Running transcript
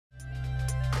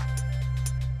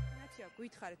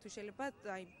გითხარით თუ შეიძლება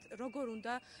აი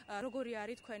როგორი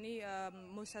არის თქვენი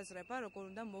მოსაზრება, როგორ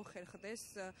უნდა მოხერხდეს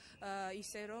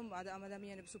ისე რომ ამ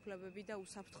ადამიანების უფლებები და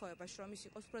უსაფრთხოება შრომის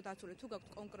იყოს უფრო დაცული. თუ გაქვთ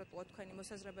კონკრეტულად თქვენი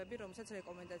მოსაზრებები, რომელსაც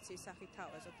რეკომენდაციის სახით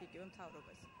თავაზობთ იგივე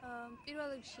მთავრობას. პირველ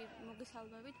რიგში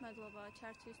მოგესალმებით, მადლობა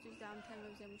ჩართვისთვის და ამ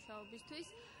თემებზე მუშაობისთვის.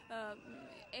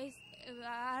 ეს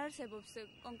არ არსებობს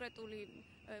კონკრეტული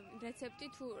რეცეპტი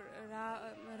თუ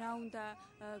რა უნდა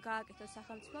გააკეთოს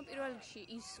სახელმწიფომ. პირველ რიგში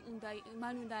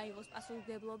მან უნდა აიღოს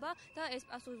პასუხისმგებლობა და ეს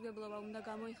პასუხისმგებლობა უნდა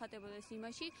გამოიხატებოდეს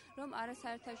იმაში, რომ არა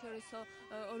საერთაშორისო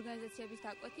ორგანიზაციების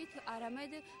დაკვეთით,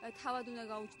 არამედ თავად უნდა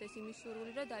გაუჩნდეს იმის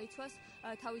სურვილი, რომ დაიცვას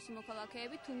თავისი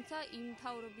მოქალაქეები, თუმცა იმ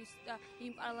მთავრობის და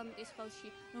იმ პარლამენტის ხელში,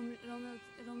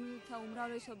 რომელთა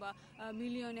უმრავლესობა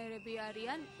მილიონერები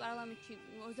არიან, პარლამენტში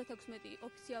 36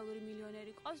 ოფიციალური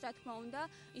მილიონერი ყავს, რა თქმა უნდა,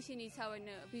 ისინი იცავენ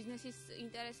ბიზნესის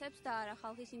ინტერესებს და არა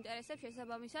ხალხის ინტერესებს.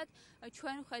 შესაბამისად,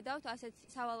 ჩვენ ხედავთ ასეთ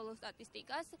სავალალო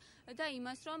სტატისტიკას და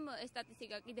იმას, რომ ეს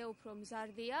სტატისტიკა კიდევ უფრო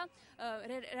მზარდია.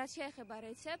 რაც შეეხება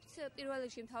რეცეპტს, პირველ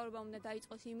რიგში მთავრობა უნდა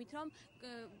დაიწყოს იმით, რომ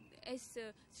ეს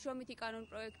შრომითი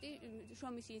კანონპროექტი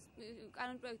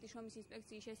შრომის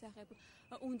ინსპექციის შესახებ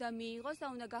უნდა მიიღოს და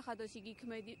უნდა გახადოს იგი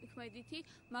ქმედითი.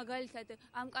 მაგალითად,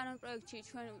 ამ კანონპროექტში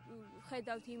ჩვენ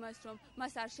ხედავთ იმას, რომ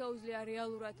მას არ შეუძლია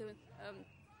რეალურად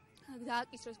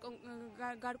დააკისროს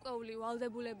გარკვეული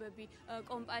ვალდებულებები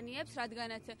კომპანიებს,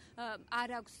 რადგანაც არ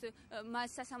აქვს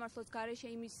მას სასამართლოს გარეშე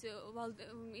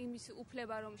იმის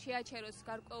უფლება, რომ შეაჩეროს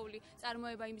გარკვეული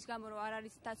წარმოება იმის გამო, რომ არ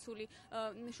არის დაცული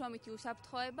შრომითი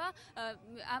უსაფრთხოება.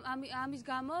 ამის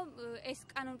გამო ეს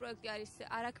კანონპროექტი არის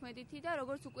არაქმედითი და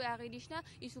როგორც უკვე აღინიშნა,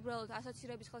 ის უბრალოდ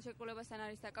ასოცირების ხელშეკრულებასთან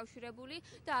არის დაკავშირებული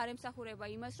და არ ემსახურება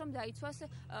იმას, რომ დაიცვას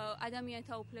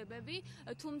ადამიანთა უფლებები.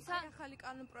 თუმცა ახალი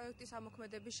კანონპროექტის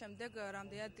ამოქმედების შემდეგ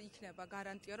რამდენად იქნება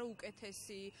გარანტია, რომ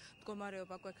უკეთესი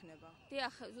მდგომარეობა გვექნება?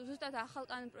 დიახ, ზუსტად ახალ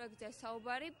კანონპროექტზე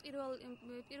საუბარი.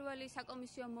 პირველი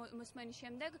საკომისიო მოსმენის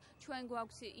შემდეგ ჩვენ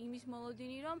გვაქვს იმის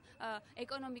მოლოდინი, რომ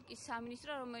ეკონომიკის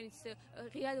სამინისტრო, რომელიც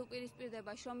ღიად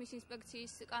უპირისპირდება შრომის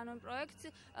ინსპექციის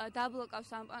კანონპროექტს, დაბლოკავს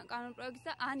ამ კანონპროექტს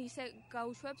და ან ისე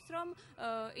გაუშვებს, რომ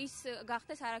ის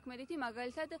გახდეს არაქმედითი.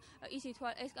 მაგალითად,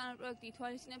 ეს კანონპროექტი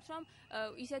ითვალისწინებს, რომ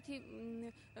ისეთი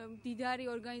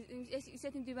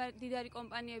დიდარი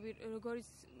კომპანიები, როგორც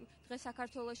დღეს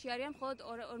საქართველოში არიან, მხოლოდ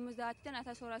 50-დან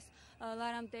 1200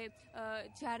 ლარამდე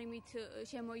ჯარიმით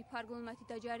შემოიფარგლონ მათი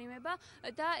დაჯარიმება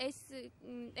და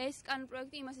ეს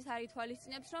კანონპროექტი იმასაც არ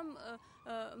ითვალისწინებს, რომ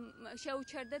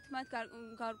შეუჩერდეთ მათ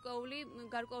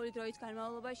გარკვეული დროის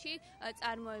განმავლობაში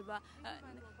წარმოება.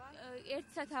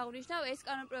 ერთსაც აღნიშნავ, ეს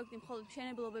კანონპროექტი მხოლოდ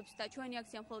მშენებლობებს და ჩვენი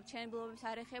აქცია მხოლოდ მშენებლობებს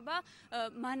არ ეხება.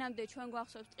 მანამდე ჩვენ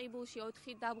გვახსოვს ტყიბულში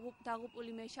 4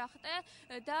 დარუპული მეშახტე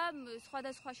და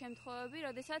სხვადასხვა შემთხვევები,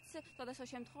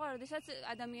 როდესაც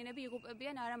ადამიანები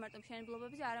იღუპებიან არა მარტო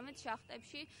მშენებლობებზე, არამედ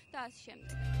შახტებში და ასე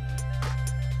შემდეგ.